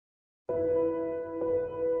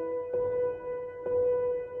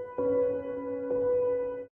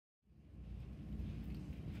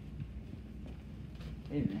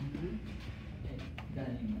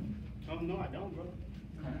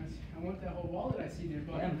wallet I see there,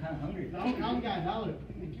 but I'm kind of hungry. I only got $1.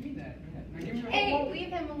 Give me that. Hey, leave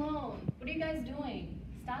him alone. What are you guys doing?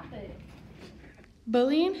 Stop it.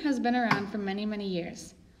 Bullying has been around for many, many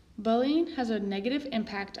years. Bullying has a negative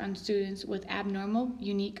impact on students with abnormal,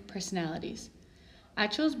 unique personalities. I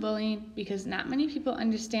chose bullying because not many people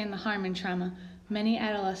understand the harm and trauma many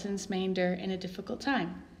adolescents may endure in a difficult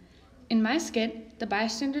time. In my skit, the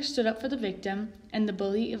bystander stood up for the victim and the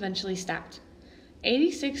bully eventually stopped.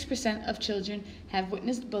 86% of children have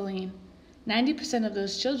witnessed bullying. 90% of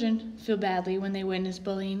those children feel badly when they witness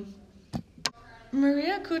bullying.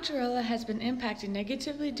 Maria Cucciarella has been impacted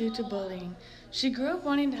negatively due to bullying. She grew up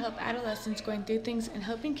wanting to help adolescents going through things and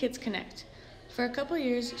helping kids connect. For a couple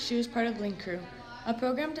years, she was part of Link Crew, a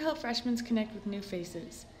program to help freshmen connect with new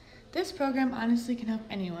faces. This program honestly can help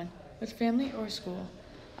anyone, with family or school.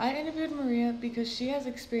 I interviewed Maria because she has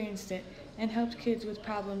experienced it and helped kids with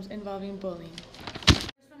problems involving bullying. The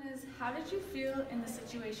first one is, how did you feel in the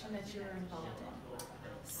situation that you were involved in?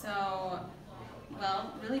 So,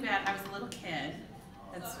 well, really bad. I was a little kid.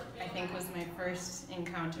 That's, I think, was my first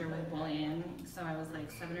encounter with bullying. So I was like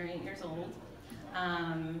 7 or 8 years old.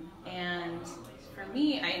 And for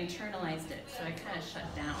me, I internalized it, so I kind of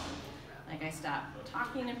shut down. Like, I stopped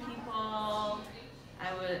talking to people.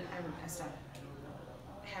 I stopped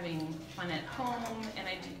having fun at home, and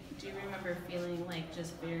I do remember feeling like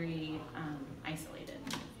just very isolated.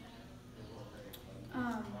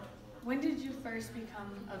 When did you first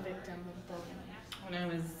become a victim of bullying? When I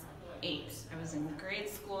was 8. I was in grade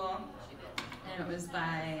school, and it was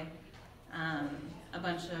by a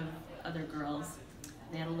bunch of other girls.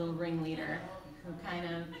 They had a little ringleader who kind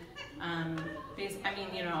of,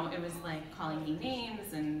 it was like calling me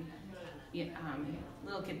names and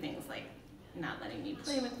little kid things like not letting me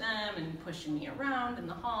play with them and pushing me around in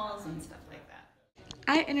the halls and stuff like that.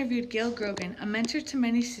 I interviewed Gail Grogan, a mentor to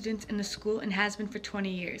many students in the school and has been for 20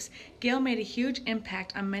 years. Gail made a huge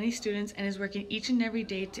impact on many students and is working each and every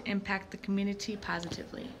day to impact the community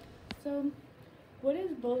positively. So, what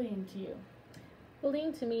is bullying to you?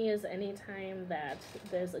 Bullying to me is any time that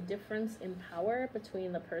there's a difference in power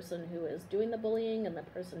between the person who is doing the bullying and the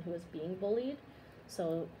person who is being bullied.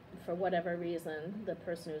 So for whatever reason, the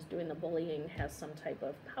person who's doing the bullying has some type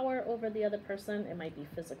of power over the other person. It might be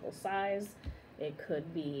physical size, it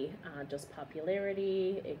could be just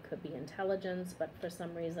popularity, it could be intelligence, but for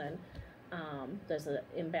some reason there's an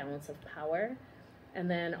imbalance of power. And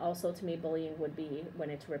then also to me, bullying would be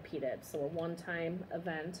when it's repeated. So a one-time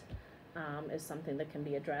event is something that can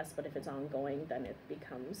be addressed, but if it's ongoing, then it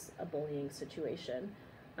becomes a bullying situation.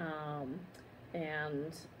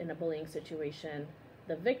 And in a bullying situation,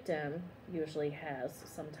 the victim usually has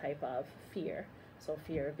some type of fear. So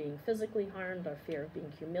fear of being physically harmed, or fear of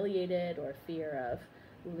being humiliated, or fear of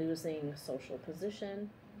losing social position.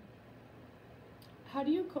 How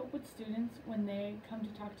do you cope with students when they come to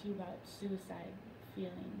talk to you about suicide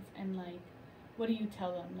feelings, and what do you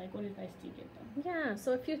tell them? What advice do you give them? Yeah,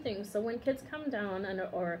 so a few things. So when kids come down,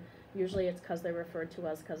 or usually it's because they're referred to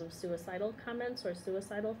us because of suicidal comments or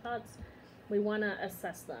suicidal thoughts, we want to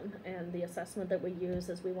assess them. And the assessment that we use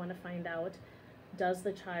is we want to find out, does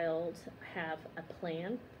the child have a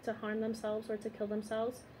plan to harm themselves or to kill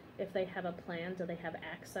themselves? If they have a plan, do they have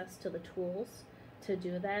access to the tools to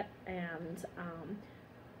do that? And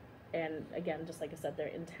again, just like I said, their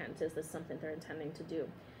intent, is this something they're intending to do?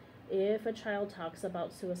 If a child talks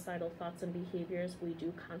about suicidal thoughts and behaviors, we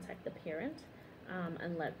do contact the parent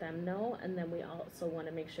and let them know, and then we also want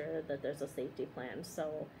to make sure that there's a safety plan.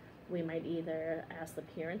 So we might either ask the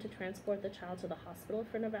parent to transport the child to the hospital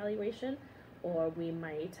for an evaluation, or we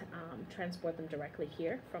might transport them directly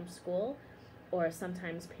here from school. Or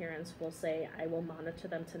sometimes parents will say, I will monitor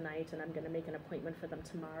them tonight and I'm going to make an appointment for them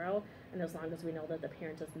tomorrow. And as long as we know that the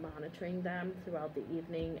parent is monitoring them throughout the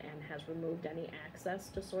evening and has removed any access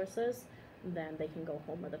to sources, then they can go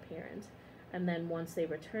home with a parent. And then once they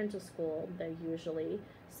return to school, they're usually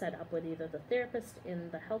set up with either the therapist in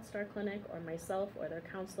the Health Star clinic, or myself, or their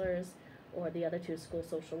counselors, or the other 2 school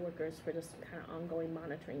social workers for just kind of ongoing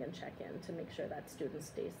monitoring and check-in to make sure that student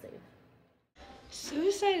stays safe.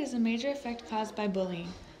 Suicide is a major effect caused by bullying.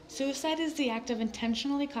 Suicide is the act of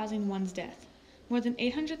intentionally causing one's death. More than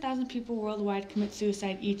 800,000 people worldwide commit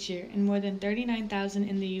suicide each year, and more than 39,000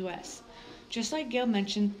 in the U.S. Just like Gail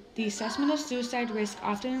mentioned, the assessment of suicide risk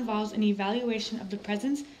often involves an evaluation of the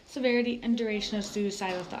presence, severity, and duration of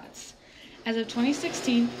suicidal thoughts. As of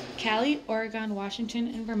 2016, Cali, Oregon, Washington,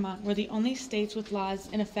 and Vermont were the only states with laws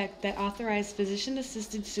in effect that authorized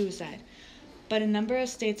physician-assisted suicide, but a number of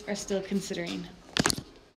states are still considering.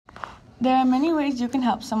 There are many ways you can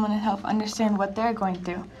help someone and help understand what they're going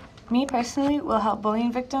through. Me personally will help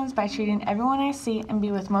bullying victims by treating everyone I see and be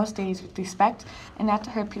with most days with respect and not to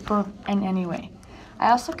hurt people in any way.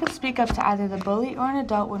 I also can speak up to either the bully or an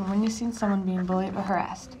adult when witnessing someone being bullied or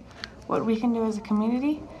harassed. What we can do as a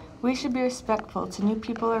community, we should be respectful to new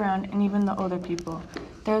people around and even the older people.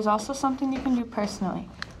 There is also something you can do personally.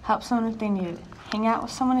 Help someone if they need it. Hang out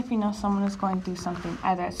with someone if you know someone is going through something,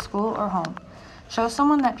 either at school or home. Show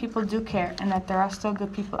someone that people do care and that there are still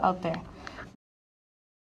good people out there.